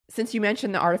Since you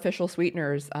mentioned the artificial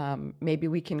sweeteners, maybe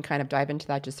we can kind of dive into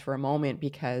that just for a moment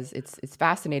because it's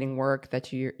fascinating work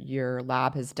that your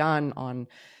lab has done on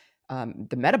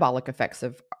the metabolic effects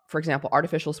of, for example,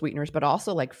 artificial sweeteners, but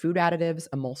also like food additives,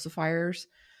 emulsifiers.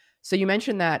 So you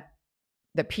mentioned that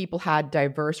people had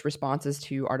diverse responses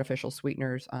to artificial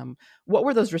sweeteners. What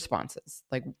were those responses?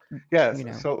 Like, Yes, you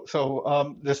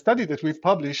know, the study that we've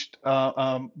published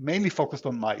mainly focused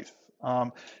on mice.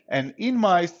 And in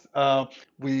mice,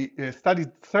 we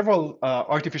studied several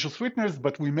artificial sweeteners,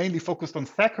 but we mainly focused on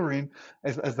saccharin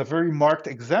as a very marked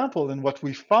example. And what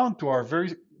we found, to our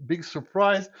very big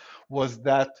surprise, was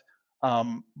that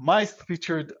mice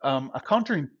featured a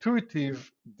counterintuitive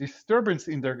disturbance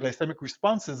in their glycemic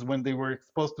responses when they were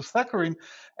exposed to saccharin,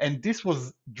 and this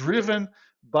was driven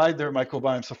by their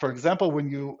microbiome. So, for example, when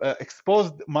you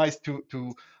exposed mice to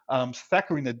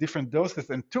saccharin at different doses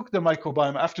and took the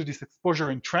microbiome after this exposure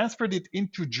and transferred it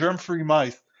into germ-free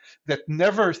mice that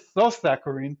never saw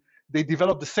saccharin, they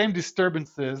developed the same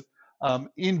disturbances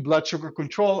in blood sugar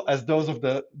control as those of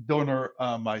the donor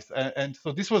mice. And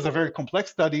so this was a very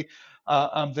complex study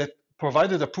that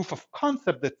provided a proof of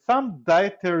concept that some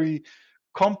dietary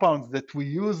compounds that we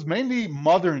use, mainly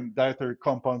modern dietary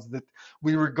compounds that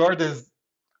we regard as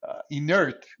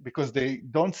inert because they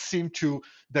don't seem to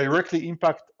directly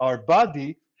impact our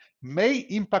body, may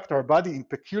impact our body in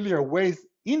peculiar ways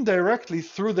indirectly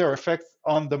through their effects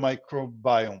on the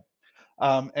microbiome.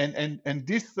 And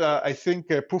this, I think,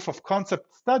 proof of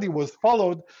concept study was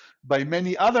followed by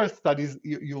many other studies.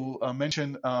 You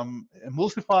mentioned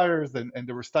emulsifiers, and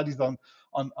there were studies on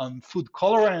food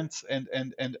colorants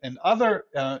and other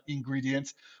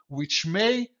ingredients, which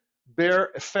may bear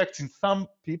effects in some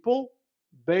people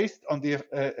based on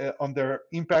their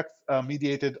impacts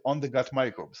mediated on the gut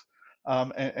microbes.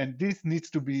 And this needs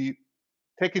to be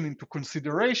taken into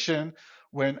consideration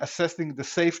when assessing the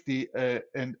safety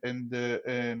and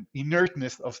the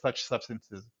inertness of such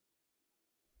substances.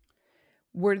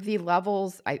 were the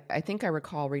levels, I think I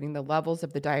recall reading the levels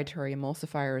of the dietary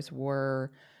emulsifiers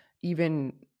were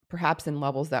even perhaps in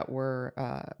levels that were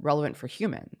relevant for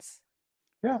humans.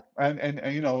 Yeah, and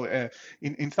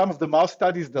in some of the mouse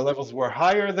studies, the levels were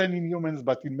higher than in humans,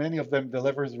 but in many of them, the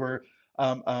levels were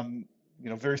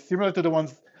very similar to the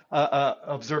ones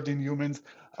observed in humans.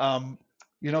 Um,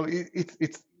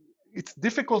 it's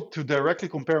difficult to directly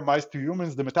compare mice to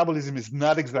humans. The metabolism is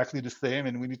not exactly the same,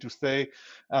 and we need to say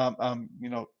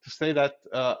that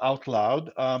out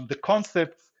loud. The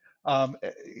concepts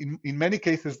in many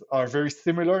cases are very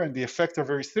similar, and the effects are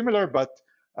very similar, but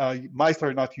mice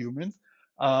are not humans.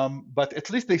 But at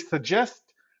least they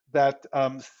suggest that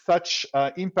such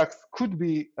impacts could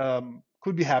be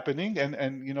happening, and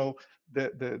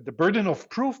the burden of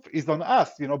proof is on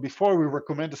us. Before we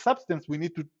recommend a substance, we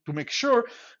need to make sure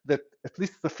that at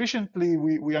least sufficiently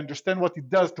we understand what it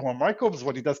does to our microbes,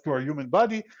 what it does to our human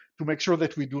body, to make sure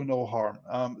that we do no harm.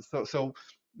 So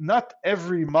not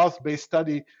every mouse-based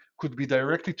study could be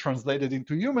directly translated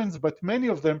into humans, but many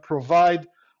of them provide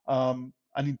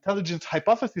an intelligence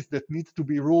hypothesis that needs to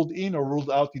be ruled in or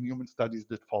ruled out in human studies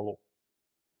that follow.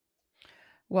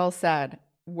 Well said.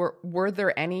 Were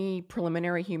there any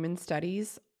preliminary human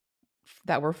studies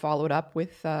that were followed up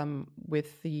with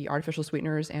the artificial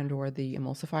sweeteners and or the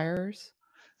emulsifiers?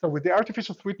 So with the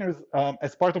artificial sweeteners,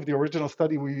 as part of the original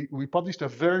study, we published a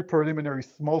very preliminary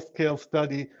small-scale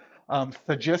study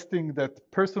suggesting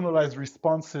that personalized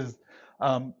responses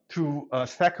to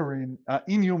saccharin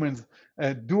in humans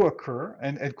do occur,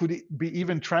 and could be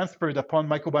even transferred upon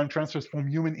microbiome transfers from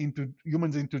humans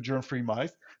into germ-free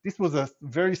mice. This was a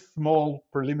very small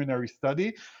preliminary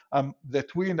study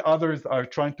that we and others are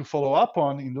trying to follow up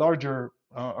on in larger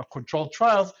controlled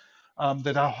trials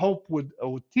that I hope would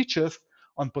teach us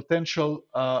on potential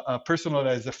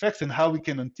personalized effects and how we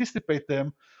can anticipate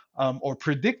them or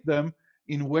predict them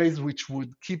in ways which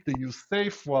would keep the use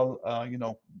safe while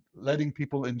letting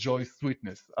people enjoy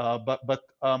sweetness. But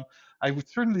I would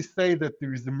certainly say that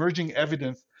there is emerging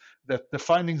evidence that the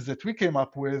findings that we came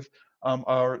up with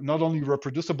are not only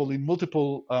reproducible in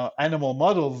multiple animal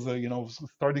models,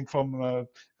 starting from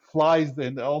flies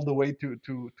and all the way to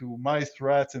mice,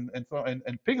 rats,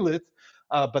 and piglets,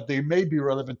 but they may be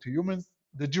relevant to humans.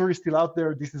 The jury is still out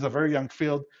there. This is a very young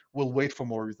field. We'll wait for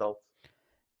more results.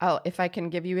 Oh, if I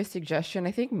can give you a suggestion,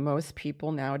 I think most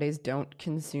people nowadays don't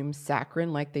consume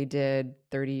saccharin like they did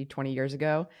 30, 20 years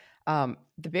ago.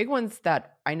 The big ones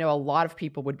that I know a lot of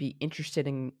people would be interested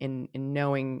in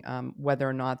knowing whether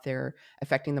or not they're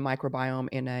affecting the microbiome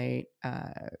in a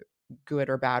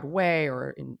good or bad way,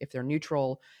 or if they're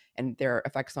neutral and their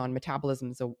effects on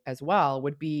metabolism as well,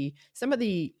 would be some of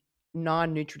the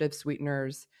non-nutritive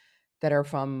sweeteners that are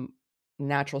from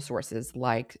natural sources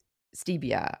like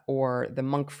stevia or the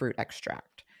monk fruit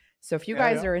extract. So if you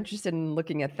Yeah, guys yeah. are interested in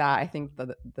looking at that, I think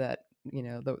that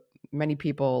the many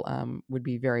people would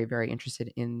be very, very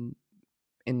interested in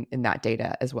that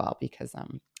data as well, because a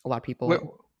lot of people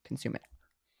Well, consume it.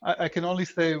 I can only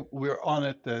say we're on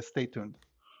it. Stay tuned.